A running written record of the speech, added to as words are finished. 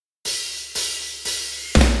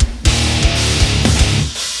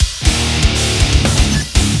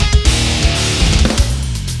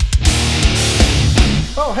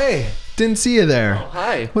Hey, didn't see you there. Oh,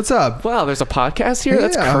 hi. What's up? Wow, there's a podcast here?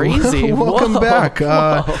 That's Yeah, crazy. Welcome Whoa. back.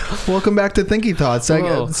 Whoa. Welcome back to Thinky Thoughts.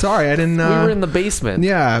 Sorry, I didn't... We were in the basement.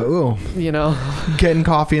 Yeah, ooh, You know, getting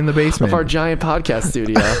coffee in the basement. of our giant podcast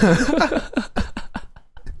studio.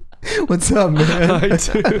 What's up, man? Hi,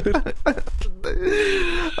 dude.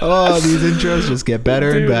 Oh, these intros just get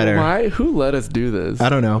better Dude, and better. Why? Who let us do this? I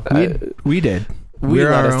don't know. We did. We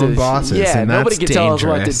We're let our us do own this. bosses, Yeah, and nobody that's can tell us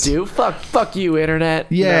what to dangerous. do. Fuck you, internet.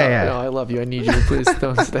 Yeah. No, I love you. I need you. Please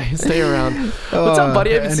don't stay around. What's up,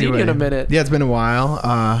 buddy? I haven't seen you in a minute. Yeah, it's been a while.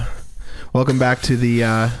 Welcome back to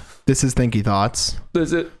the This is Thinky Thoughts.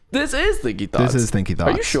 This is Thinky Thoughts. This is Thinky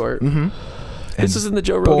Thoughts. Are you sure? Mm-hmm. This isn't the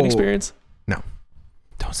Joe Rogan Bull- Experience? No.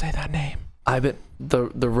 Don't say that name. I've been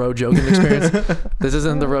the Roe Jogan Experience. This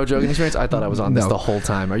isn't the Roe Jogan Experience. I thought I was on this No. the whole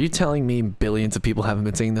time. Are you telling me billions of people haven't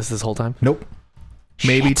been seeing this whole time? Nope.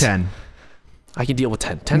 Maybe Shit. 10. I can deal with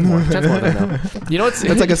 10. 10 more. 10 more than enough. You know what's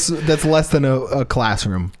That's less than a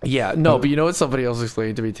classroom. yeah, no, but you know what somebody else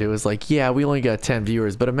explained to me too is like, yeah, we only got 10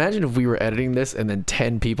 viewers, but imagine if we were editing this and then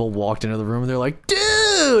 10 people walked into the room and they're like,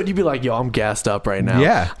 dude, you'd be like, yo, I'm gassed up right now.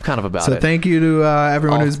 Yeah. I'm kind of about So it. thank you to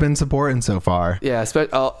everyone Oh. who's been supporting so far. Yeah,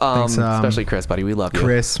 Thanks, especially Chris, buddy. We love you.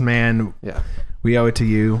 Chris, man, Yeah. we owe it to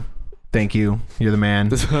you. Thank you. You're the man.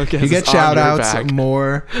 This podcast You get is on shout your outs back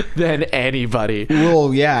more. than anybody.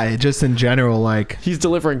 Well, yeah, just in general, like, He's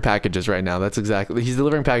delivering packages right now. That's exactly. He's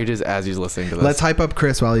delivering packages as he's listening to this. let's hype up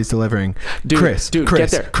Chris while he's delivering. Dude, Chris, get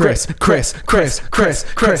there. Chris. Throw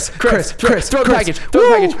the package. Throw the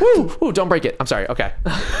package. Woo, woo, don't break it. I'm sorry. Okay.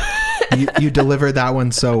 You delivered that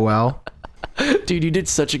one so well. Dude, you did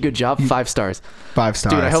such a good job. 5 stars. 5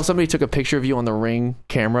 stars. Dude, I hope somebody took a picture of you on the Ring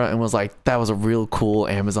camera and was like, that was a real cool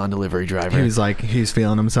Amazon delivery driver. He was like, he's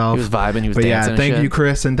feeling himself. He was vibing. He was But yeah, dancing. thank and you, shit.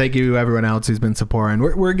 Chris, and thank you everyone else who's been supporting.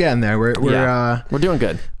 We're getting there. We're We're doing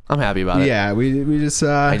good. I'm happy about it. yeah, we just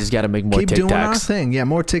I just got to make more keep doing our TikToks. thing. Yeah,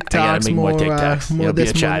 more TikToks. gotta make more TikToks. More Be a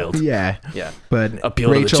this, more- child. Yeah. Yeah. But Appeal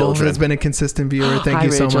to the Rachel children. has been a consistent viewer. Thank Hi,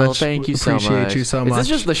 you so Rachel. much. Thank you so much. Appreciate you so much. Is this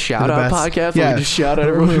just the shout You're out best. podcast where Yeah. we just shout out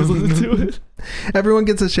everyone who's listening to it? Everyone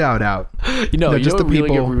gets a shout out. You know, They're you just know the what we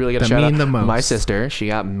people really get a that shout mean out? the most. My sister, she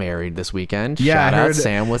got married this weekend. Yeah, Shout I out heard-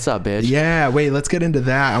 Sam. What's up, bitch? Yeah, wait, let's get into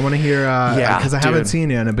that. I want to hear because I haven't dude. seen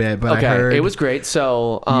you in a bit, but Okay, I heard it was great.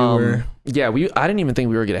 So, were- yeah, I didn't even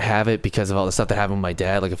think we were gonna have it because of all the stuff that happened with my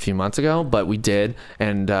dad like a few months ago, but we did,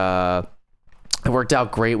 and it worked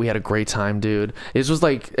out great. We had a great time, dude. It was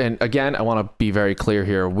like, and again, I want to be very clear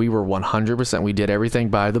here. We were 100%. We did everything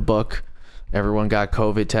by the book. Everyone got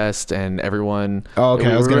COVID test, and everyone. Oh,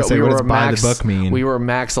 okay. I was gonna say, what does were by the book mean? We were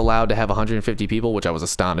max allowed to have 150 people, which I was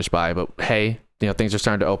astonished by. But hey, you know, things are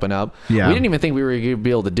starting to open up. Yeah. We didn't even think we were going to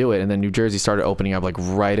be able to do it, and then New Jersey started opening up like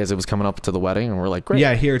right as it was coming up to the wedding, and we're like, great.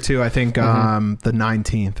 Yeah, here too. I think Mm-hmm. the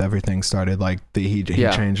 19th, everything started. Like he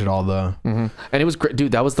Yeah. changed all the. And it was great,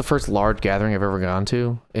 dude. That was the first large gathering I've ever gone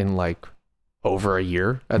to in like over a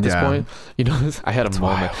year at this Yeah. point. You know, I had a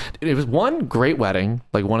moment. It was one great wedding,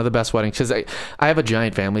 like one of the best weddings, because I have a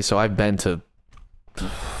giant family, so I've been to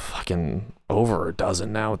fucking over a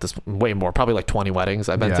dozen now. At this, way more, probably like 20 weddings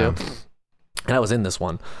I've been Yeah. to, and I was in this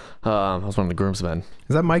one. I was one of the groomsmen.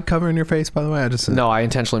 Is that mic covering your face, by the way? I just No, I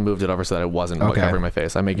intentionally moved it over so that it wasn't Okay. covering my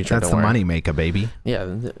face. I'm making sure. that's don't the worry. money maker, baby. Yeah.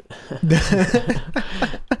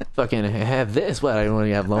 Fucking have this. What? I don't want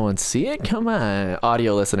to have no one see it? Come on.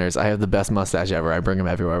 Audio listeners, I have the best mustache ever. I bring him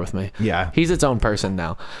everywhere with me. Yeah, He's its own person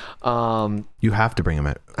now. you have to bring him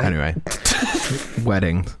at anyway.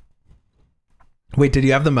 Weddings. Wait, did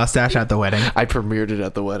you have the mustache at the wedding? I premiered it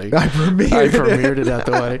at the wedding. I I premiered. premiered it at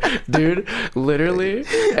the wedding. Dude, literally,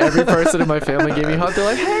 every person in my family gave me a hug. They're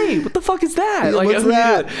like, hey, what the fuck is that? Yeah, Like, what's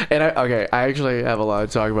that? And I actually have a lot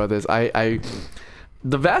to talk about this. I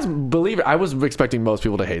was expecting most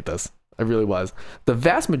people to hate this. I really was. The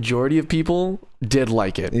vast majority of people did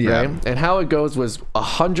like it, Yeah. right? And how it goes was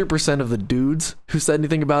 100% of the dudes who said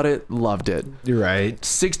anything about it loved it. You're right.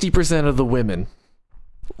 60% of the women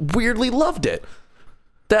weirdly loved it.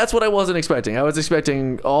 That's what I wasn't expecting. I was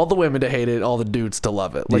expecting all the women to hate it, all the dudes to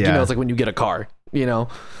love it. Like, you Yeah. know, it's like when you get a car, you know?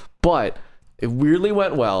 But it weirdly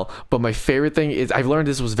went well. But my favorite thing is I've learned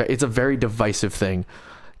it's a very divisive thing.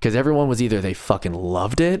 Because everyone was either they fucking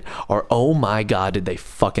loved it or, oh my God, did they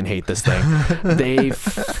fucking hate this thing? They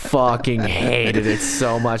fucking hated it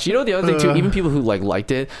so much. You know, the other thing too, even people who like liked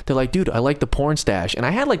it, they're like, dude, I like the porn stash. And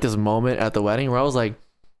I had like this moment at the wedding where I was like,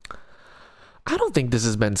 I don't think this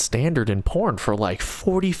has been standard in porn for like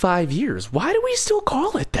 45 years. Why do we still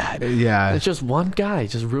call it that? Yeah, It's just one guy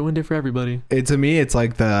just ruined it for everybody. to me, it's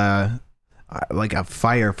like the like a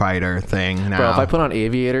firefighter thing now. Bro, if I put on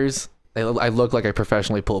aviators I look like I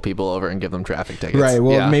professionally pull people over and give them traffic tickets. Right.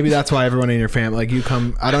 Well, Yeah. maybe that's why everyone in your family, like you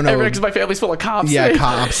come, I don't know. Because my family's full of cops. Yeah,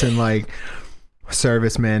 cops and like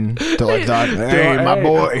servicemen. They're like that. Hey, my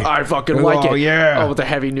boy. I fucking like Oh, it. yeah. Oh, with the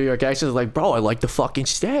heavy New York accent, like, bro, I like the fucking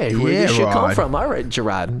stay. Where Yeah, did this shit come Rod. from? All right,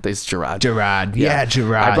 Gerard. This is Gerard. Gerard. Yeah,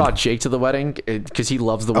 Gerard. I brought Jake to the wedding because he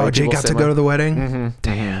loves the way Oh, Jake people got say to my- go to the wedding? Mm-hmm.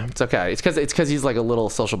 Damn. It's okay. It's because he's like a little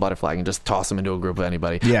social butterfly. You can just toss him into a group of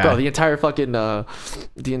anybody. Yeah. Bro, the entire fucking the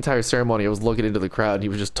entire ceremony, I was looking into the crowd and he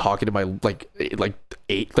was just talking to my like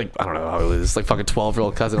eight, like I don't know how it is, like fucking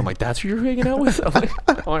 12-year-old cousin. I'm like, that's who you're hanging out with? I'm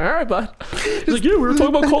like, all right, bud. He's like, yeah, we were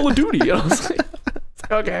talking about Call of Duty. And I was like,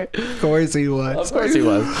 okay. Of course he was. Of course he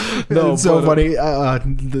was. No, it's so but, funny.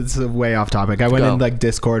 This is way off topic. I went Go. in like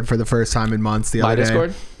Discord for the first time in months the My other day.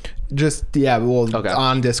 Discord? Just well, Okay.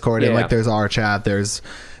 on Discord and Yeah. like there's our chat, there's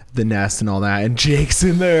the Nest and all that, and Jake's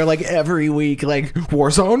in there like every week, like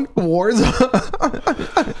Warzone.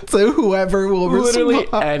 So whoever will Literally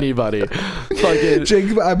respond. anybody. Fucking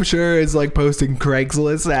Jake, I'm sure, is like posting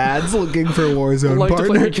Craigslist ads looking for Warzone like to play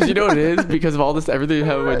partner. because you know what it is, because of all this everything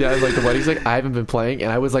happened with my dad, like the weddings, like I haven't been playing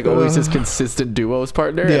and I was like always his consistent duos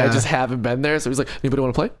partner and I Yeah. just haven't been there. So he's like, anybody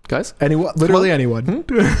want to play, guys? Anyone, literally anyone.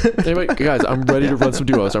 Anyway, guys, I'm ready to run some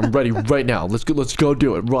duos. I'm ready right now. Let's go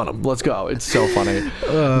do it. Run them. Let's go. It's so funny.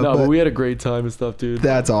 But we had a great time and stuff, dude.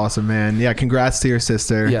 That's awesome, man. Yeah, congrats to your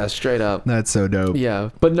sister. Yeah, straight up. That's so dope. Yeah,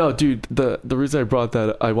 but no, dude. The reason I brought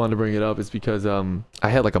that, I wanted to bring it up, is because I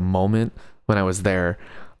had like a moment when I was there,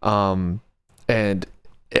 and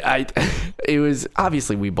it was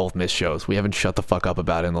obviously we both missed shows. We haven't shut the fuck up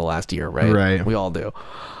about it in the last year, right? Right. We all do.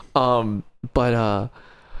 But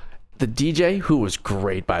the DJ, who was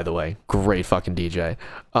great, by the way, great fucking DJ.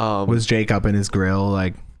 Was Jake up in his grill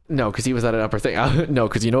like? No, because he was at an upper thing. No,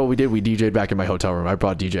 because you know what we did? We DJ'd back in my hotel room. I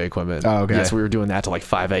brought DJ equipment. Oh, okay. Yes, we were doing that till like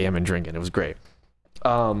 5 a.m. and drinking. It was great.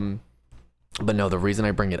 But no, the reason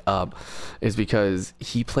I bring it up is because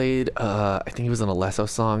he played, I think it was an Alesso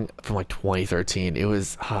song from like 2013. It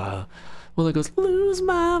was, well, it goes, lose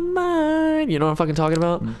my mind. You know what I'm fucking talking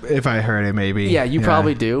about? If I heard it, maybe. Yeah, you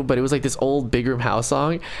probably do. But it was like this old Big Room House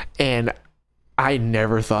song. And I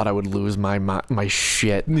never thought I would lose my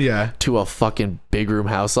shit Yeah. to a fucking Big Room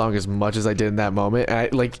House song as much as I did in that moment. And I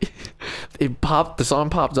like the song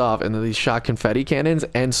popped off and then they shot confetti cannons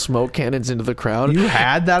and smoke cannons into the crowd. You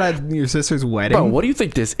had that at your sister's wedding? Bro, what do you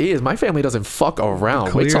think this is? My family doesn't fuck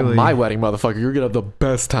around. Wait till Clearly. my wedding, motherfucker. You're gonna have the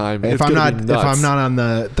best time. If It's I'm gonna not be if I'm nuts. not on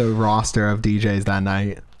the roster of DJs that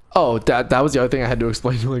night. Oh, that was the other thing I had to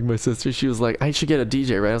explain to like my sister. She was like, I should get a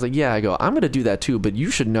DJ, right? I was like, yeah. I go, I'm gonna do that too, but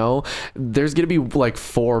you should know there's gonna be like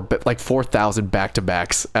 4,000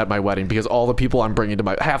 back-to-backs at my wedding because all the people I'm bringing to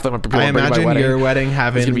my half of them are people I I'm bringing to my imagine wedding. your wedding gonna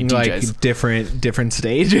having be like DJs. different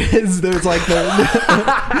stages. There's like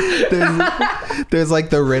there's like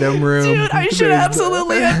the rhythm room. Dude, I should There's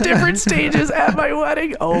absolutely have different stages at my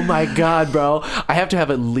wedding. Oh my god, bro! I have to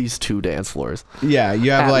have at least 2 dance floors. Yeah,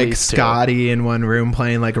 you have At like least 2. Scotty in one room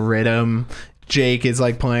playing like a rhythm. Jake is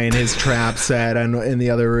like playing his trap set, and in the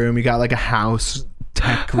other room you got like a house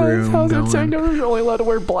tech room How's it going. techno? You're only allowed to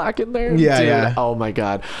wear black in there. Yeah, Dude, yeah. Oh my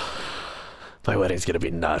god. My wedding's gonna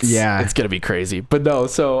be nuts. Yeah. It's gonna be crazy. But no,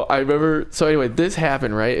 so I remember, so anyway, this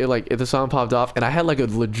happened, right? The song popped off and I had like a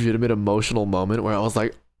legitimate emotional moment where I was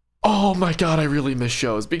like, oh my god, I really miss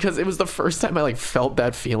shows, because it was the first time I like felt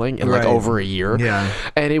that feeling in like Right. over a year. Yeah.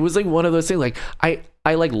 And it was like one of those things, like I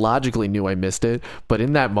like logically knew I missed it, but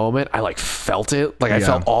in that moment I like felt it. Like I Yeah.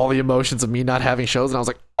 felt all the emotions of me not having shows and I was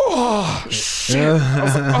like, oh shit. I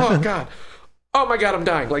was like, oh god. Oh my god, I'm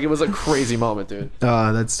dying. Like it was a crazy moment, dude.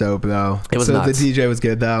 Oh, that's dope though. It was so nuts. the DJ was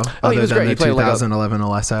good though. Oh, he other was than great. He the played like a- 2011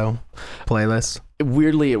 Alesso playlist.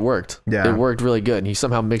 Weirdly, it worked. Yeah. It worked really good. And he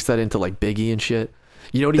somehow mixed that into like Biggie and shit.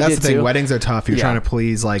 You know what he That's did the thing. too? Weddings are tough. You're Yeah. trying to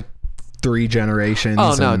please like 3 generations.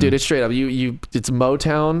 Oh no, and- dude, it's straight up. It's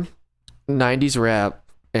Motown, 90s rap,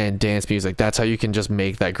 and dance music. That's how you can just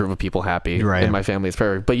make that group of people happy. Right. And my family is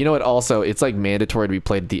perfect. But you know what? Also, it's like mandatory to be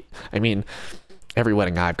played. I mean, every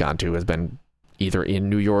wedding I've gone to has been either in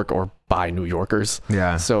New York or by New Yorkers.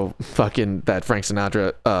 Yeah. So fucking that Frank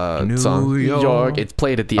Sinatra New song, York. it's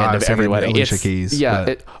played at the Oh, end I of was every thinking wedding. Alicia It's- Keys, Yeah.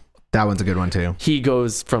 but- That one's a good one too. He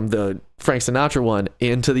goes from the Frank Sinatra one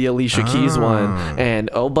into the Alicia Keys one, and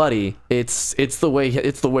oh buddy, it's the way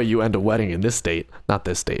you end a wedding in this state, not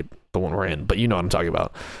this state, the one we're in, but you know what I'm talking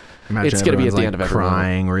about. Imagine It's gonna be at everyone's, the end of every one.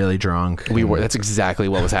 crying, really drunk. That's exactly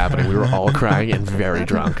what was happening. We were all crying and very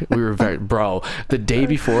drunk. We were bro, the day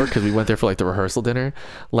before, because we went there for like the rehearsal dinner,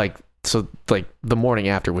 like the morning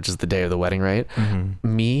after, which is the day of the wedding, right?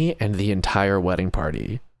 Mm-hmm. Me and the entire wedding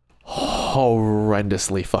party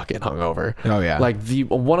horrendously fucking hungover. Oh yeah. Like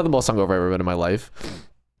one of the most hungover I've ever been in my life.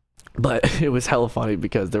 But it was hella funny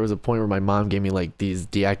because there was a point where my mom gave me like these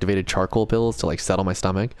deactivated charcoal pills to like settle my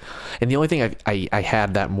stomach, and the only thing I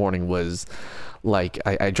had that morning was like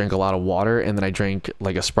I drank a lot of water, and then I drank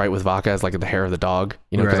like a Sprite with vodka as like the hair of the dog,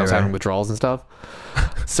 you know, because I was having withdrawals and stuff.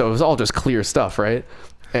 So it was all just clear stuff, right?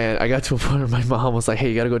 And I got to a point where my mom was like, "Hey,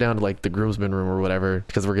 you got to go down to like the groomsmen room or whatever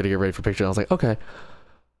because we're gonna get ready for pictures." And I was like, "Okay,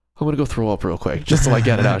 I'm gonna go throw up real quick just to like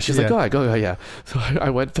get it out." She's like, "Go ahead, yeah." So I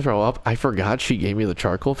went to throw up. I forgot she gave me the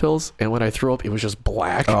charcoal pills, and when I threw up, it was just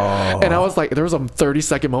black. And I was like, there was a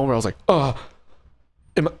 30-second moment where I was like,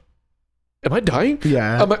 am I dying?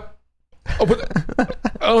 Yeah. Oh, but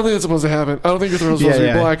I don't think it's supposed to happen. I don't think your throat's supposed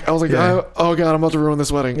to be black. I was like, oh god, I'm about to ruin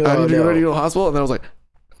this wedding. I need to get ready to go to the hospital. And then I was like,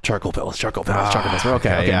 charcoal pills. Charcoal pills.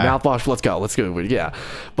 Okay, mouthwash. Let's go. Yeah.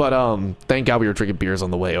 But thank God we were drinking beers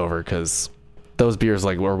on the way over because those beers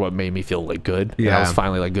like were what made me feel like good. Yeah, I was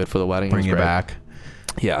finally like good for the wedding. Bring it back.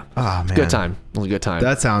 Yeah. Oh man. Good time. It was a good time.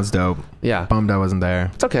 That sounds dope. Yeah. Bummed I wasn't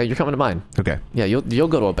there. It's okay. You're coming to mine. Okay. Yeah, you'll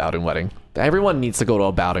go to a Bowden wedding. Everyone needs to go to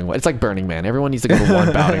a Bowden wedding. It's like Burning Man. Everyone needs to go to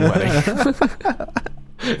one Bowden wedding.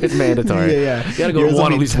 It's mandatory. Yeah. You gotta go to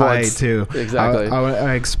one at least once. Too. Exactly.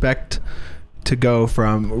 I expect to go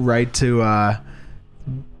from right to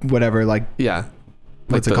whatever, like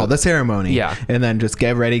what's it called? The ceremony. Yeah. And then just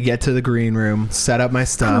get ready, get to the green room, set up my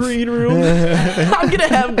stuff. Green room? I'm going to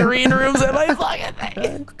have green rooms at my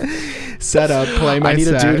fucking thing. Set up, play my I need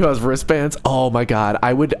set. a dude who has wristbands. Oh my God.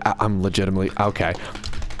 I'm legitimately, okay.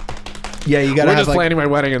 Yeah, you gotta We're have just planning my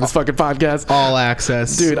wedding in this fucking podcast. All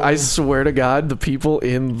access. Dude, I swear to God, the people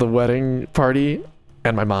in the wedding party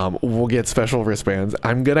and my mom will get special wristbands.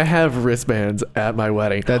 I'm going to have wristbands at my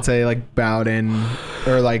wedding. That's a like Bowden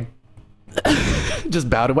or like just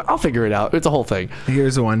Bowden. I'll figure it out. It's a whole thing.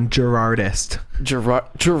 Here's one, Gerardist.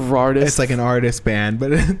 Gerardist. It's like an artist band,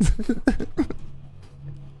 but it's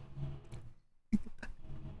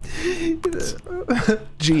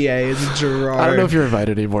GA is Gerard. I don't know if you're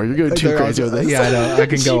invited anymore. You're going too crazy with this. Yeah, I know. I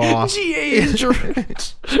can go off. GA is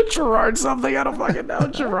Gerard something. I don't fucking know.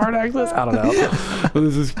 Gerard Access. I don't know.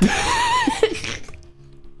 This is.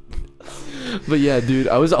 But yeah, dude,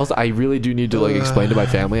 I really do need to like explain to my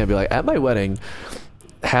family. I'd be like, at my wedding,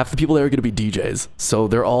 half the people there are gonna be DJs, so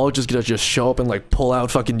they're all just gonna show up and like pull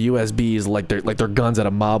out fucking USBs like they're guns at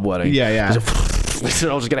a mob wedding. Yeah.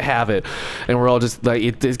 They're all just gonna have it, and we're all just like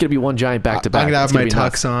it's gonna be one giant back to back. I'm gonna have my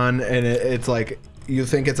tux on, and it's like you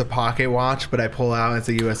think it's a pocket watch, but I pull out, it's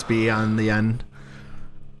a USB on the end.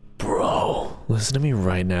 Bro, listen to me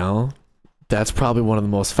right now. That's probably one of the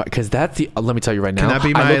most because that's the. Let me tell you right now. Can that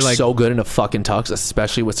be my, I look so good in a fucking tux,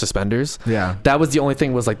 especially with suspenders. Yeah. That was the only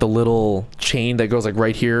thing was like the little chain that goes like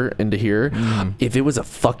right here into here. If it was a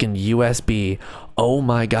fucking USB, oh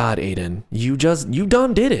my God, Aiden, you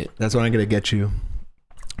done did it. That's what I'm gonna get you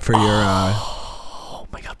for your. Oh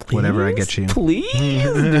my God, please, whatever I get you. Please,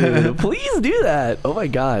 dude, please do that. Oh my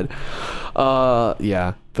God.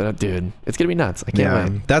 Yeah, but dude, it's gonna be nuts. I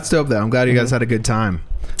can't wait. That's dope though. I'm glad you guys had a good time.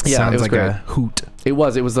 Yeah, sounds it was like great. a hoot. It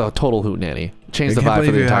was a total hoot nanny. Changed the vibe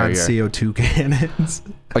for the entire year. CO2 cannons.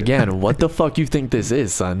 Again, what the fuck you think this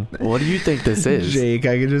is, son? What do you think this is? Jake,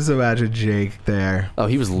 I can just imagine Jake there. Oh,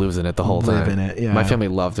 he was losing it the whole time. Living it, yeah. My family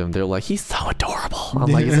loved him. They're like, he's so adorable.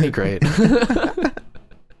 I'm like, isn't he great?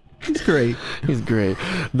 He's great. He's great.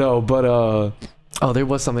 No, but there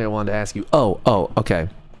was something I wanted to ask you. Oh, okay.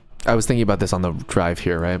 I was thinking about this on the drive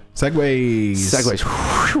here, right? Segways.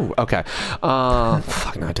 Whew. Okay. Fuck, now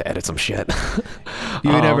I have to edit some shit.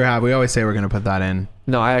 You never have. We always say we're gonna put that in.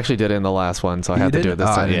 No, I actually did it in the last one, so I had to do it this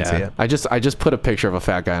time. I didn't see it. I just put a picture of a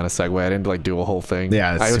fat guy on a Segway. I didn't like do a whole thing.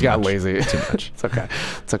 Yeah, I just got much. lazy. Too much. It's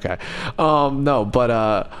okay. No, but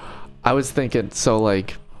I was thinking. So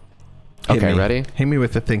like, okay, ready? Hit me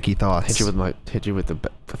with the thinky thoughts. Hit you with the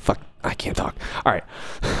fuck. I can't talk. All right,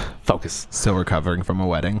 focus. Still recovering from a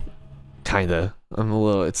wedding. Kinda. I'm a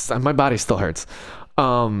little. My body still hurts.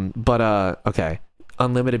 But okay.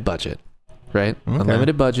 Unlimited budget, right? Okay.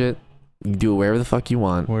 Unlimited budget. You can do it wherever the fuck you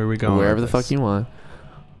want. Where are we going? Wherever the fuck you want.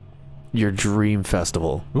 Your dream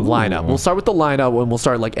festival lineup. We'll start with the lineup and we'll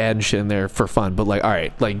start like adding shit in there for fun. But like, all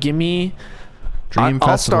right, like give me.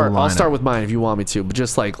 I'll start with mine if you want me to. But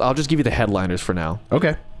just like, I'll just give you the headliners for now.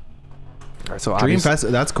 Okay. All right, so Dream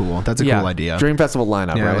Festival. That's cool. That's a cool idea. Dream Festival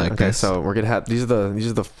lineup, yeah, right? Like okay, this. so we're gonna have these are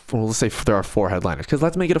the. Well, let's say there are 4 headliners because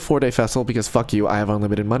let's make it a 4-day festival because fuck you, I have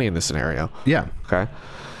unlimited money in this scenario. Yeah. Okay.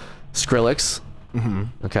 Skrillex.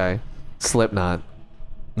 Mm-hmm. Okay. Slipknot.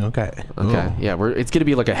 Okay. Okay. Ooh. Yeah, it's gonna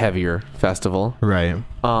be like a heavier festival. Right.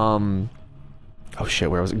 Oh shit,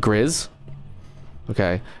 where was it? Grizz.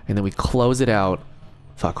 Okay, and then we close it out.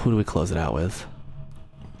 Fuck, who do we close it out with?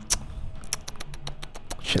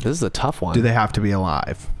 Shit, this is a tough one. Do they have to be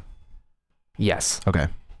alive? Yes. Okay.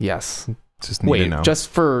 Yes. Just need to Wait, know. just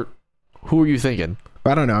for who are you thinking?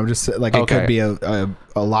 I don't know. I'm just like, it Okay. could be a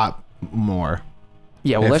lot more.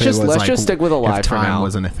 Yeah, well, If let's it just was, let's like, just stick with if Alive for time now.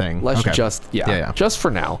 wasn't a thing. Let's Okay. just Yeah. just for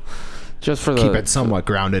now. Just for the Keep it somewhat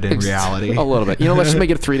grounded in reality. A little bit. You know, let's just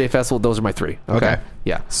make it a 3-day festival. Those are my 3. Okay. Okay.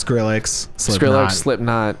 Yeah. Skrillex, Slipknot, Skrillex,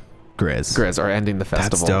 Slipknot, Grizz. Grizz are ending the That's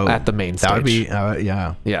festival dope. at the main stage. That would be,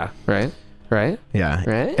 yeah. Yeah. Right. Right. Yeah.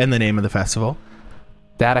 Right? And the name of the festival?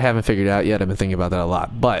 That I haven't figured out yet. I've been thinking about that a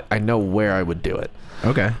lot, but I know where I would do it.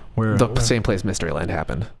 Okay. The same place Mysteryland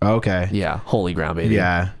happened. Okay. Yeah. Holy ground, baby.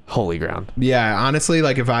 Yeah. Holy ground. Yeah. Honestly,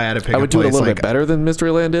 like if I had to pick I would do it a place, little like, bit better than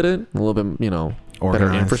Mysteryland did it. A little bit, better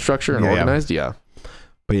Organized. infrastructure and Yeah, yeah. organized. Yeah.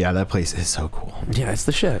 But yeah, that place is so cool. Yeah, it's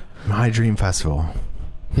the shit. My dream festival.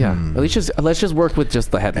 Yeah. At least let's just work with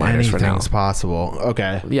just the headliners for now. Anything's possible.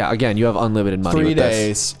 Okay. Yeah. Again, you have unlimited money. 3 with this.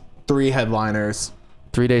 days, 3 headliners.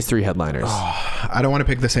 3 days, 3 headliners. I don't want to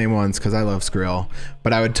pick the same ones because I love Skrill,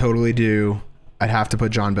 but I would totally do. I'd have to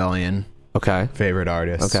put John Bellion, Okay. favorite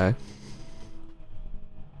artist. Okay.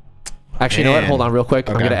 Actually, you know what? Man. Hold on real quick.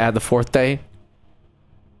 I'm Okay. going to add the 4th day.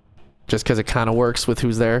 Just because it kind of works with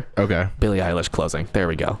who's there. Okay. Billie Eilish closing. There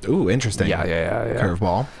we go. Ooh, interesting. Yeah.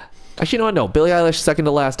 Curveball. Actually, you know what? No. Billie Eilish, second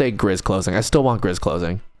to last day, Grizz closing. I still want Grizz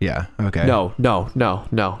closing. Yeah. Okay. No.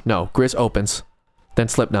 Grizz opens, then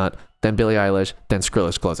Slipknot, then Billie Eilish, then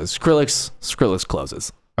Skrillex closes. Skrillex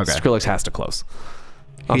closes. Okay. Skrillex has to close.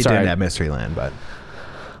 I'm He sorry. didn't at Mysteryland, but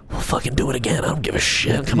We'll fucking do it again. I don't give a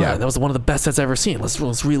shit. Come Yeah. on. That was one of the best sets I've ever seen. Let's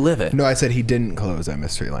relive it. no, I said he didn't close at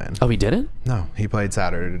Mysteryland. Oh, he didn't? No, he played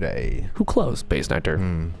Saturday. Who closed? Bass Nectar.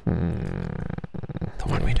 The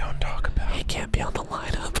one we don't talk about. He can't be on the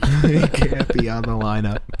lineup. He can't be on the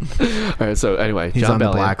lineup. All right. So anyway, He's John on the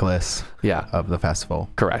Bellion. blacklist Yeah. of the festival.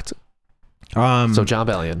 Correct. So John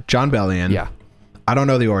Bellion. John Bellion. Yeah. I don't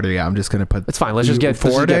know the order yet. I'm just gonna put. It's fine. Let's just get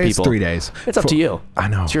 4 days, people. 3 days. It's up to you. I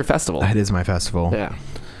know. It's your festival. It is my festival. Yeah.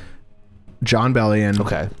 John Bellion.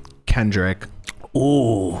 Okay. Kendrick.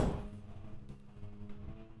 Ooh.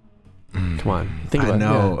 Come on. Think I about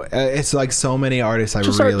know. it. Yeah. It's like so many artists I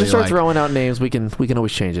Just really start like. throwing out names. We can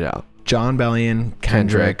always change it out. John Bellion,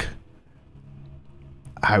 Kendrick.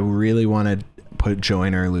 I really want to put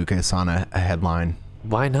Joyner Lucas on a headline.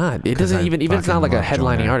 Why not? It 'Cause doesn't I even if it's not fucking like a love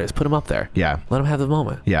headlining Joyner. artist. Put him up there. Yeah. Let him have the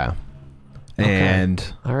moment. Yeah. Okay. And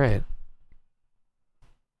All right.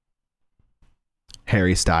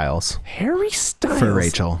 Harry Styles Harry Styles for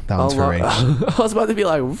Rachel. That one's for Rachel. I was about to be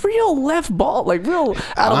like real left ball, like real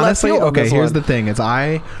out of Honestly, left field. okay, here's the thing.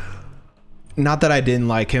 Not that I didn't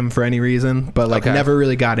like him for any reason, but like Okay. never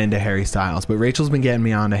really got into Harry Styles. But Rachel's been getting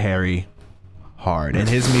me onto Harry hard, and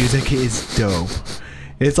his music is dope.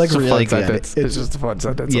 It's like really good. It's just a fun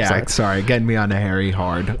sentence. Yeah, sorry, getting me onto Harry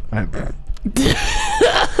hard.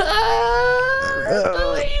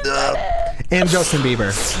 And Justin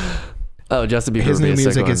Bieber. Oh, Justin Bieber. His would be new a sick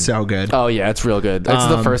music one. is so good. Oh yeah, it's real good. It's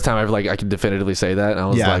the first time I've I can definitively say that. And I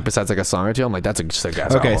was Yeah. like, besides like a song or two, I'm like, that's a sick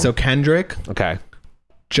ass Okay, album. so Kendrick, okay.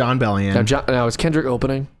 John Bellion. Now is Kendrick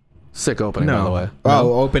opening? Sick opening, by the way.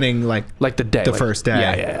 Oh, opening like Like the day, the first day.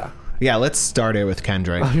 Yeah. Yeah, let's start it with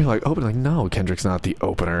Kendrick. You're like opening? Like no, Kendrick's not the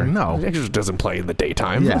opener. No. Kendrick doesn't play in the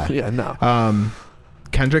daytime. Yeah. yeah, no.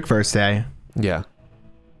 Kendrick first day. Yeah.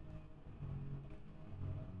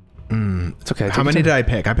 It's okay. How many did I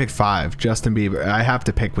pick? I picked 5. Justin Bieber. I have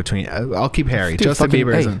to pick between. I'll keep Harry. Justin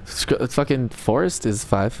Bieber isn't. Fucking Forest is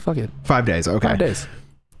 5. Fuck it. 5 days. Okay. 5 days.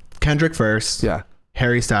 Kendrick first. Yeah.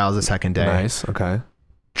 Harry Styles the second day. Nice. Okay.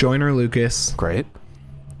 Joyner Lucas. Great.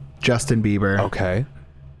 Justin Bieber. Okay.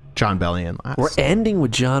 John Bellion last. We're ending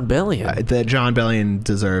with John Bellion. That John Bellion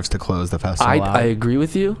deserves to close the festival out. I agree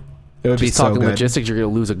with you. It would be Just so talking good. logistics, you're going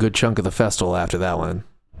to lose a good chunk of the festival after that one.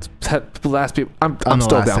 The last people, I'm the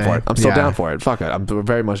still last down day. for it. I'm still Yeah. down for it. Fuck it. I'm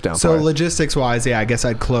very much down So for it. logistics wise, yeah, I guess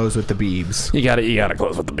I'd close with the Biebs. You gotta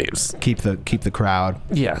close with the beeps. Keep the crowd.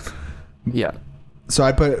 Yeah. Yeah. So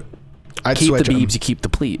I'd Keep switch the 'em. beebs, you keep the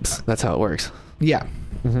plebes. That's how it works. Yeah.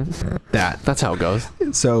 That. That's how it goes.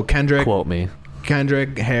 So Kendrick, Quote me.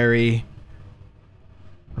 Harry,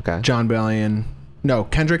 Okay. John Bellion. No,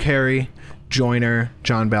 Kendrick, Harry, Joyner,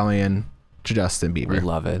 John Bellion, Justin We Bieber.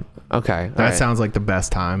 love it. Okay. That sounds like the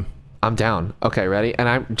best time. I'm down. Okay, ready? And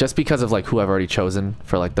I'm just because of like who I've already chosen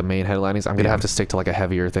for like the main headlinings, I'm gonna have to stick to like a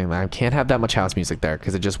heavier thing. I can't have that much house music there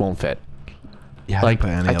because it just won't fit. Yeah, Like put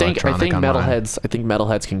any I think electronic on mine.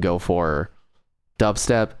 metalheads can go for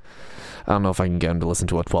dubstep. I don't know if I can get them to listen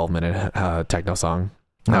to a 12-minute techno song.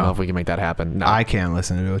 I don't No. know if we can make that happen. No, I can't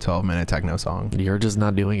listen to a 12-minute techno song. you're just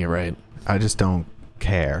not doing it right. I just don't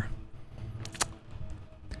care.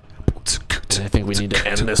 I think we need to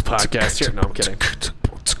end this podcast here. No, I'm kidding.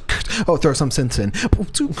 Oh, throw some synths in.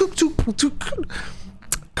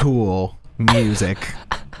 Cool music.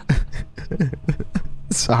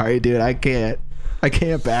 Sorry, dude. I can't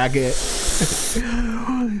back it.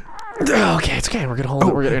 Okay, it's okay. We're gonna hold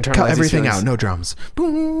it. We're gonna internalize Cut these everything feelings. out. No drums.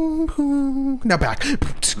 Boom, boom. Now back.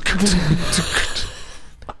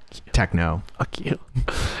 Techno. Fuck you.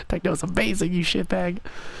 Techno's amazing, you shitbag.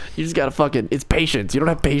 You just gotta fucking. It's patience. You don't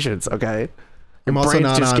have patience, okay? Your I'm also brain's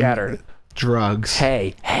not too on scattered. drugs.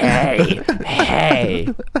 Hey.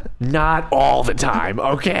 Not all the time,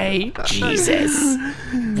 okay? Jesus.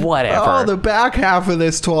 Whatever. Oh, the back half of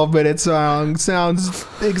this 12-minute song sounds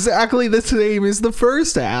exactly the same as the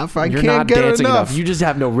first half. I You're can't not get dancing enough. You just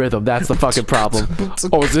have no rhythm. That's the fucking problem.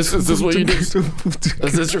 Oh, is this what you do? Is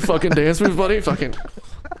this your fucking dance move, buddy? Fucking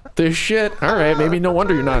this shit. All right, maybe no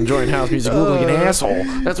wonder you're not enjoying house music. You look like an asshole.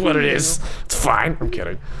 That's what it is. It's fine. I'm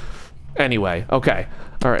kidding. Anyway, okay.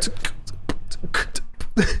 All right.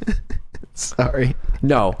 Sorry.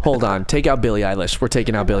 No, hold on. Take out Billie Eilish. We're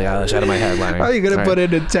taking out Billie Eilish out of my headlining. Are you gonna All put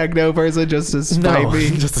in a techno person just to spite no, me?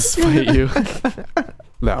 just to spite you.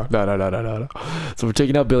 No. So we're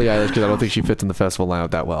taking out Billie Eilish because I don't think she fits in the festival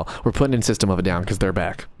lineup that well. We're putting in System of a Down because they're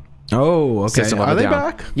back. Oh, okay. System of Are a they Down.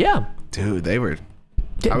 back? Yeah. Dude, they were.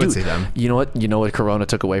 Yeah, I would dude, see them. You know what? You know what Corona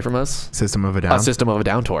took away from us? System of a Down. A System of a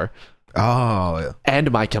Down tour Oh,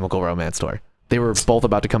 and My Chemical Romance tour. They were both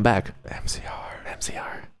about to come back. MCR.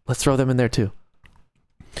 Let's throw them in there too.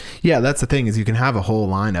 Yeah, that's the thing is you can have a whole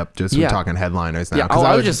lineup just Yeah. from talking headliners now. Yeah, 'Cause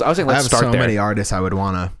I was saying I let's have start so there. many artists I would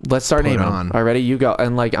want to. Let's start put naming on. them. All right, ready? You go.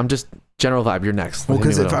 And like, I'm just general vibe. You're next. Well, Hit me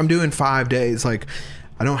because with if them. I'm doing 5 days, like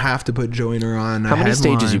I don't have to put Joyner on. How many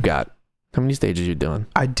stages you got? How many stages you doing?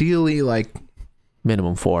 Ideally, like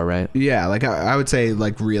Minimum 4, right? yeah, like I would say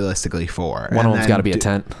like realistically 4. One of them's got to be a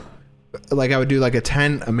tent. Like I would do like a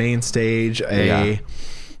tent, a main stage,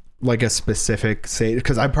 like a specific stage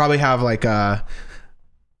because I probably have like a.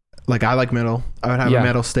 Like I like metal. I would have a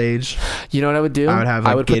metal stage. You know what I would do? I would have, I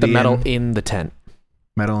like, would put the metal Gideon. in the tent.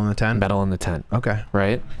 Metal in the tent. Metal in the tent. Okay.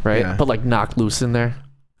 Right? Yeah. Put like Knocked Loose in there.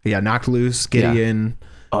 Yeah, Knocked Loose, Gideon.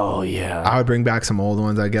 Oh yeah. I would bring back some old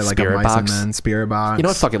ones. I'd get like Spirit a Mice Box. and Men, Spirit Box. You know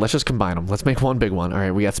what? Fuck it. Let's just combine them. Let's make one big one. All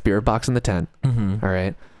right. We got Spirit Box in the tent. Mm-hmm. All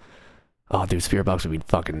right. Oh, dude, Spirit Box would be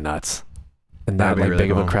fucking nuts. And That'd that be like really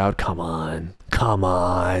big of cool. a crowd. Come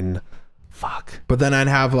on. Fuck. But then I'd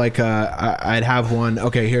have like I'd have one.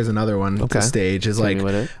 Okay, here's another one. Okay. The stage is Hit like me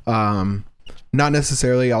with it. not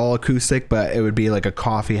necessarily all acoustic, but it would be like a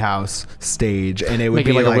coffee house stage, and it would Make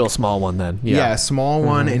be it like a real small one then. yeah, small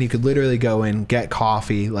one, Mm-hmm. and you could literally go in, get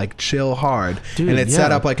coffee, like chill hard, Dude, and it's set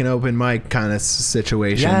yeah. up like an open mic kind of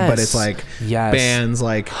situation, but it's like Yes. bands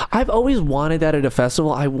like I've always wanted that at a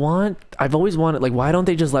festival. I've always wanted, like, why don't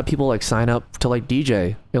they just let people like sign up to like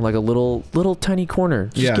DJ in like a little tiny corner?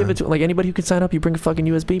 Just Yeah. give it to like anybody who can sign up. You bring a fucking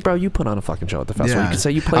USB, bro. You put on a fucking show at the festival. You can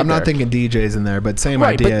say you played I'm not there. thinking DJs in there, but same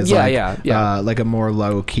Right, idea but as yeah, like yeah. like a more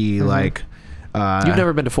low key like You've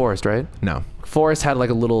never been to Forest, right? no. Forest had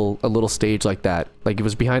like a little stage like that. Like it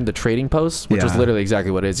was behind the trading post, which was Yeah. literally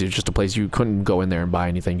exactly what it is. It was just a place you couldn't go in there and buy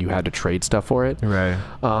anything. You had to trade stuff for it. Right.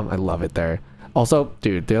 I love it there. Also,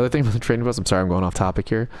 dude, the other thing with the trading post, I'm sorry, I'm going off topic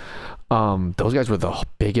here. Those guys were the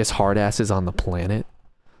biggest hard asses on the planet.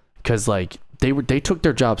 Cause like they took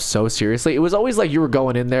their job so seriously. It was always like you were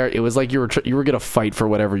going in there. It was like you were gonna fight for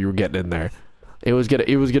whatever you were getting in there. It was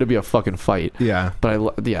gonna be a fucking fight. Yeah. But I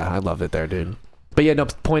loved it there, dude. But yeah, no,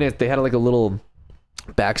 point is they had like a little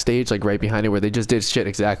backstage like right behind it where they just did shit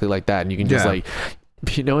exactly like that, and you can just Yeah. like,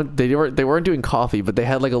 you know, they weren't doing coffee, but they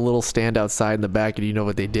had like a little stand outside in the back, and you know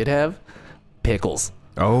what they did have? Pickles.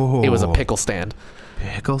 Oh. It was a pickle stand,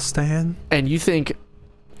 pickle stand. and you think,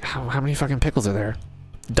 how many fucking pickles are there?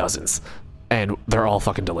 Dozens, and they're all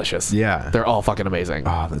fucking delicious. Yeah. They're all fucking amazing.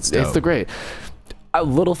 Oh, that's dope. It's the great. A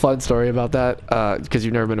little fun story about that, because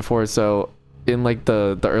you've never been before. So in like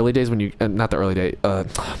the early days when you, not the early day, oh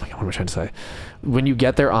my god, what am I trying to say? When you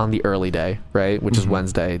get there on the early day, right, which is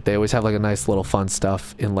Wednesday, they always have like a nice little fun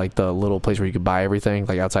stuff in like the little place where you could buy everything,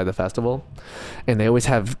 like outside the festival. And they always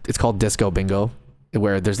have, it's called Disco Bingo,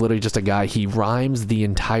 where there's literally just a guy, he rhymes the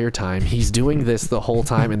entire time. He's doing this the whole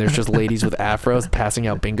time, and there's just ladies with afros passing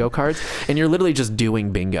out bingo cards, and you're literally just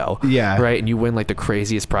doing bingo. Yeah. Right? And you win like the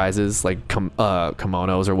craziest prizes, like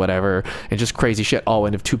kimonos or whatever, and just crazy shit. Oh,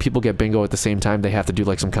 and if 2 people get bingo at the same time, they have to do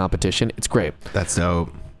like some competition. It's great. That's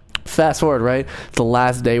dope. Fast forward, right? It's the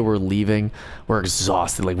last day, we're leaving. We're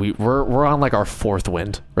exhausted. Like we're on like our 4th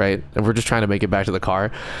wind, right? And we're just trying to make it back to the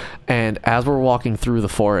car. And as we're walking through the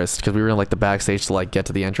forest, because we were in like the backstage to like get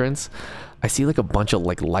to the entrance, I see like a bunch of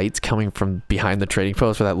like lights coming from behind the trading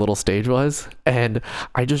post where that little stage was, and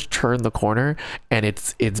I just turn the corner and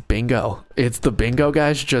it's bingo. It's the bingo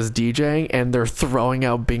guys just DJing, and they're throwing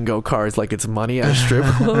out bingo cards like it's money at a strip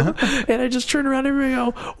club. And I just turn around and we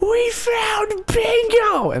go, "We found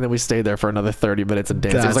bingo!" And then we stayed there for another 30 minutes and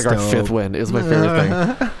danced. It was like our fifth win. It was my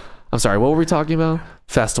favorite thing. I'm sorry, what were we talking about?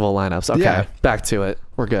 Festival lineups. Okay, Yeah. back to it.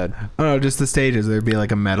 We're good. Oh no, just the stages. There'd be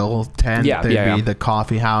like a metal tent. Yeah, There'd be the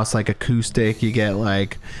coffee house, like acoustic. You get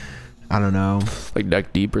like, I don't know. Like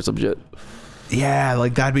Neck Deep or some shit. Yeah,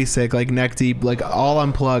 like that'd be sick. Like neck deep, like all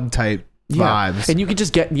unplugged type vibes. And you could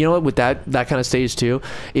just get, you know what, with that kind of stage too,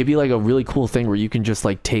 it'd be like a really cool thing where you can just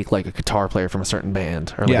like take like a guitar player from a certain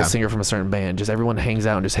band or like a singer from a certain band. Just everyone hangs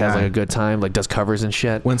out and just has like a good time, like does covers and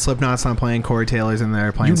shit. When Slipknot's not playing, Corey Taylor's in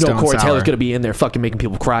there playing Stone Corey Sour. Taylor's gonna be in there fucking making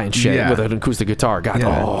people cry and shit with an acoustic guitar. God,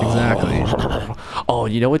 exactly. Oh,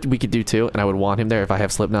 you know what we could do too, and I would want him there if I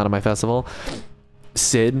have Slipknot at my festival.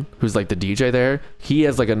 Sid, who's like the DJ there, he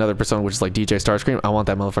has like another persona which is like DJ Starscream. I want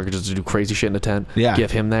that motherfucker just to do crazy shit in the tent. Yeah. Give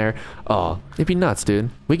him there. Oh, it'd be nuts, dude.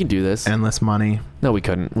 We can do this. Endless money. No, we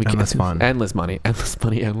couldn't. We Endless can't. fun. Endless money. Endless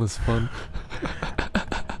money. Endless fun.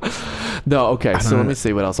 No, okay. So let me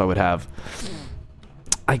see what else I would have.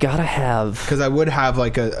 I gotta have. Because I would have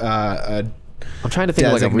like a I'm trying to think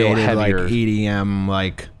of like a real designated like heavier EDM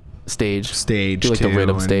like stage. stage Do like too, the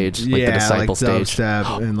rhythm and- stage, like the Disciple stage.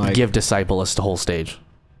 dubstep and like Give Disciple a whole stage.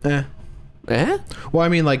 eh. Eh? Well, I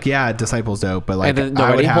mean, like yeah, Disciple's dope, but like And then, no, I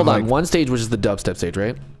would ready? have Hold on. like, One stage, which is the dubstep stage,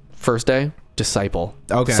 right? First day, Disciple.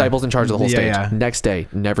 Okay. Disciple's in charge of the whole Yeah, stage. yeah. Next day,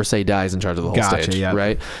 Never Say Die is in charge of the whole Gotcha, stage. yep.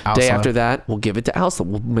 Right? Alsa. Day after that, we'll give it to Alsa.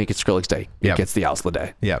 We'll make it Skrillex Day. It Yep. gets the Alsa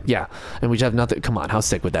Day. Yep. Yeah. And we just have nothing. Come on, how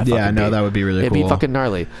sick would that Yeah, fucking be? no, that would be really It'd cool. be fucking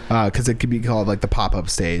gnarly. because it could be called like the pop-up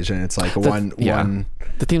stage, and it's like one.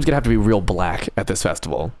 The theme's gonna have to be real black at this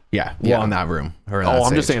festival. Yeah, Yeah. well, in that room. Or Oh, that I'm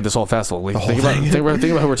stage. just saying this whole festival. Like, whole think about thing.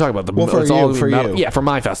 who we're talking about. Well, for it's you, all for metal- you. Yeah, for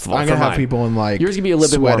my festival. I'm for gonna have mine. people in like Yours can be a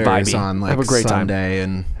little bit more sweaters vibey. on like Have a great time. Sunday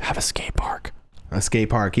and Have a skate park. a skate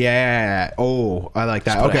park. Yeah. Oh, I like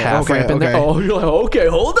that. Put a Okay, half okay, ramp in okay. there. Oh, you're like, okay,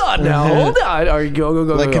 hold on now, hold on. Are you go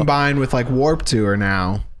Like go? combined with like Warp Tour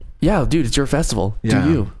now. Yeah, dude, it's your festival. Yeah.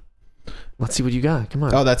 Do you? Let's see what you got. Come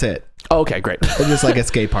on. Oh, that's it. Oh, okay, great. It's just like a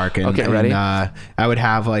skate park. And, Okay, ready? And, I would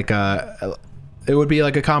have like it would be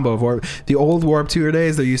like a combo of the old Warp Tour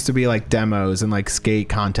days. There used to be like demos and like skate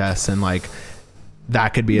contests, and like that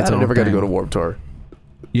could be its I own never got to thing. go to Warped Tour.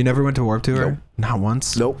 You never went to Warp Tour? Nope. Not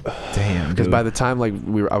once? Nope. Damn. Because Dude. by the time like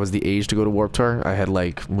I was the age to go to Warped Tour, I had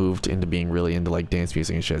like moved into being really into like dance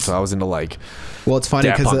music and shit. So I was into like Well, it's funny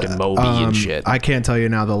Daft because Punk and Moby and shit. I can't tell you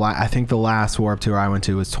now. I think the last Warp Tour I went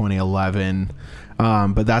to was 2011,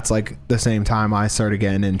 but that's like the same time I started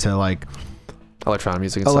getting into like electronic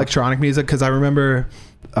music and stuff. electronic music, because I remember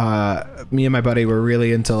me and my buddy were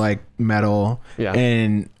really into like metal, Yeah.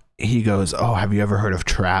 and he goes, "Oh, have you ever heard of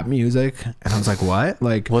trap music?" And I was like, "What?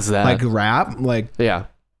 Like What's that? Like rap? Like Yeah.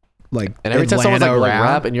 like And every time someone's like, Atlanta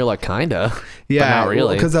rap, and you're like, kinda. yeah, but not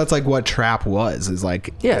really. because that's like what trap was. Is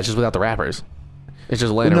like Yeah, it's just without the rappers. It's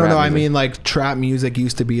just Atlanta no, rap no. I music. mean, like trap music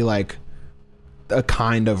used to be like a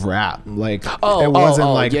kind of rap. Like Oh, it wasn't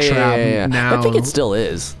oh, like yeah, trap yeah. now. I think it still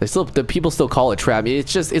is. The people still call it trap.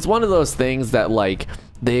 It's one of those things that like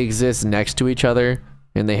they exist next to each other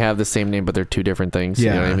and they have the same name, but they're two different things.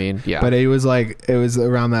 Yeah. You know what I mean? Yeah. But it was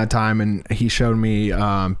around that time, and he showed me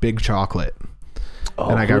Big Chocolate. oh,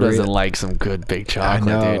 and I who got doesn't like some good big chocolate,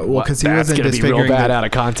 know. dude? Well, 'cause he That's wasn't gonna be real disfiguring bad the- out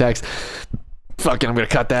of context. Fucking, I'm gonna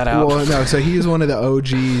cut that out. Well, no, so he's one of the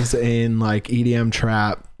OGs in like EDM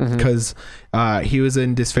trap, Mm-hmm. because he was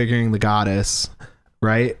in Disfiguring the Goddess,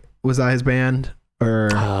 right? Was that his band? Or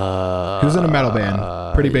he was in a metal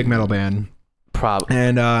band, pretty big metal band.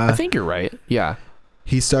 And I think you're right. Yeah.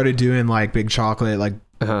 he started doing like Big Chocolate like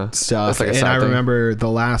Uh-huh. stuff. That's like a and side I thing. remember the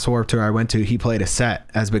last Warped Tour I went to, he played a set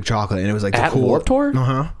as Big Chocolate, and it was like the At cool Warped Tour?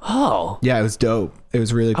 Uh-huh. Oh. Yeah, it was dope. It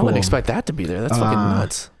was really I cool. wouldn't expect that to be there. That's fucking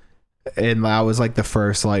nuts. And that was like the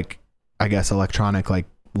first like I guess electronic like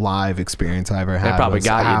live experience I ever had. probably was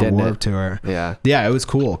got you, at didn't it? Warped Tour. Yeah. Yeah, it was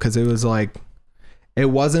cool because it was like, it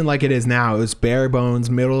wasn't like it is now. It was bare bones,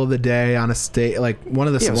 middle of the day on a stage, like one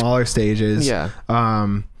of the Yeah, it was- smaller stages. Yeah.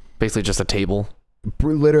 Basically just a table.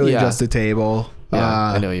 Literally Yeah. just a table. Yeah,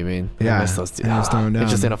 I know what you mean. yeah, I miss those. and it was thrown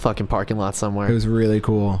It's just down. in a fucking parking lot somewhere. It was really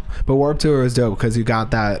cool. But Warped Tour was dope because you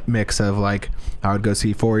got that mix of like, I would go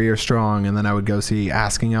see 4 Year Strong, and then I would go see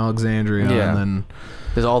Asking Alexandria, Yeah. and then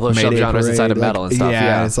There's all those Mayday subgenres inside Parade, of metal and stuff.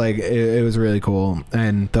 Yeah. It's like it was really cool,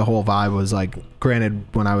 and the whole vibe was like. Granted,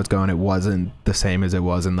 when I was going, it wasn't the same as it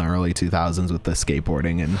was in the early 2000s with the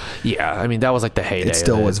skateboarding and. Yeah, I mean that was like the heyday. It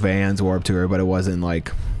still was Vans Warped Tour, but it wasn't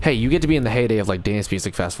like. Hey, you get to be in the heyday of like dance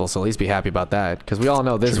music festivals, so at least be happy about that, because we all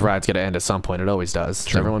know this ride's gonna end at some point. It always does.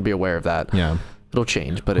 So everyone be aware of that. Yeah. It'll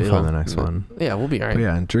change, but We'll it'll find the next one. Yeah, we'll be all right. But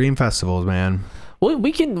yeah, dream festivals, man. Well,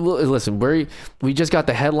 we can listen. We just got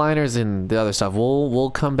the headliners and the other stuff. We'll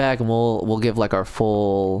come back and we'll give like our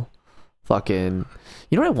full fucking.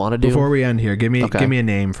 You know what I want to do? Before we end here, give me a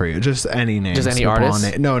name for you. Just any name. Just any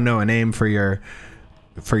artist? No, a name for your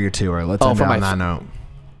tour. Let's end on that note.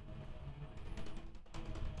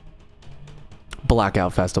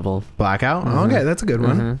 Blackout Festival. Blackout? Mm-hmm. Okay, that's a good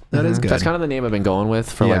one. Mm-hmm. That is good. That's kind of the name I've been going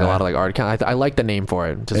with for like a lot of like art. I like the name for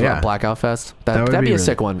it. Just Blackout Fest. That'd be a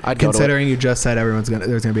sick one. I'd go to it. Considering you just said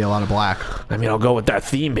there's gonna be a lot of black. I mean, I'll go with that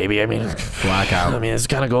theme, baby. I mean, Blackout. I mean, it's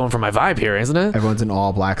kind of going for my vibe here, isn't it? Everyone's in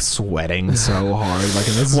all black, sweating so hard. Like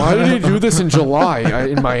in this. Why did he do this in July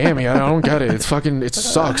in Miami? I don't get it. It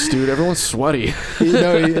sucks, dude. Everyone's sweaty.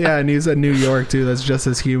 And he's in New York too. That's just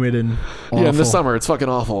as humid and awful. Yeah, in the summer, it's fucking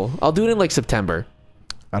awful. I'll do it in like September.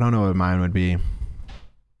 I don't know what mine would be.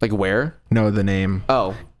 Like where? No, the name.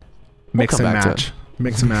 Oh. Mix and match.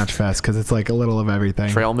 Mix and Match Fest, because it's like a little of everything.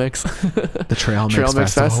 Trail Mix. The Trail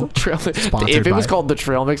Mix Festival. If it was called the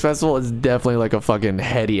Trail Mix Festival, it's definitely like a fucking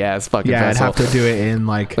heady ass fucking festival. I'd have to do it in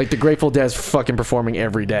like the Grateful Dead's fucking performing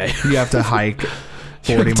every day. You have to hike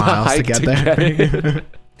 40 miles to get there.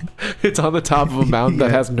 It's on the top of a mountain that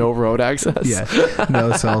has no road access. Yeah,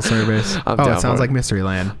 no cell service. It sounds like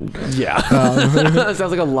Mysteryland. Yeah. It sounds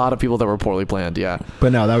like a lot of people that were poorly planned. Yeah.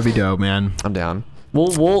 But no, that would be dope, man. I'm down.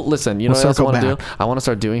 We'll listen. You know what else I want to do? I want to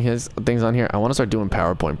start doing his things on here. I want to start doing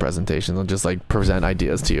PowerPoint presentations and just like present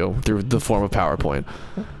ideas to you through the form of PowerPoint.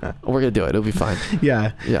 We're gonna do it. It'll be fine.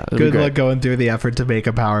 Yeah. Good luck going through the effort to make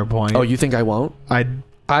a PowerPoint. Oh, you think I won't?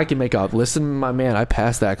 I can make up. Listen, my man, I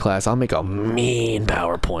passed that class. I'll make a mean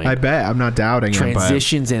PowerPoint. I bet. I'm not doubting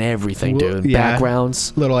Transitions and everything, dude. Yeah.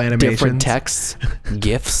 Backgrounds, little animations, different texts,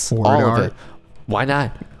 GIFs, all of it. Why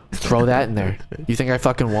not? Throw that in there. You think I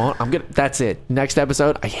fucking won't? That's it. Next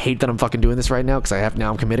episode. I hate that I'm fucking doing this right now because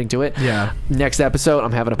I'm committing to it. Yeah. Next episode,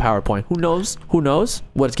 I'm having a PowerPoint. Who knows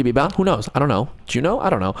what it's gonna be about? Who knows? I don't know. Do you know? I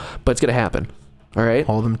don't know. But it's gonna happen. All right.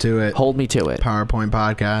 Hold them to it. Hold me to it. PowerPoint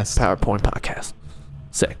podcast.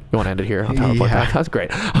 Sick. You want to end it here on PowerPoint podcast?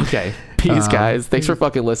 Great. Okay. Peace, guys. Thanks for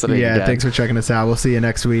fucking listening. Yeah. Again. Thanks for checking us out. We'll see you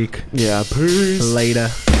next week. Yeah. Peace. Later.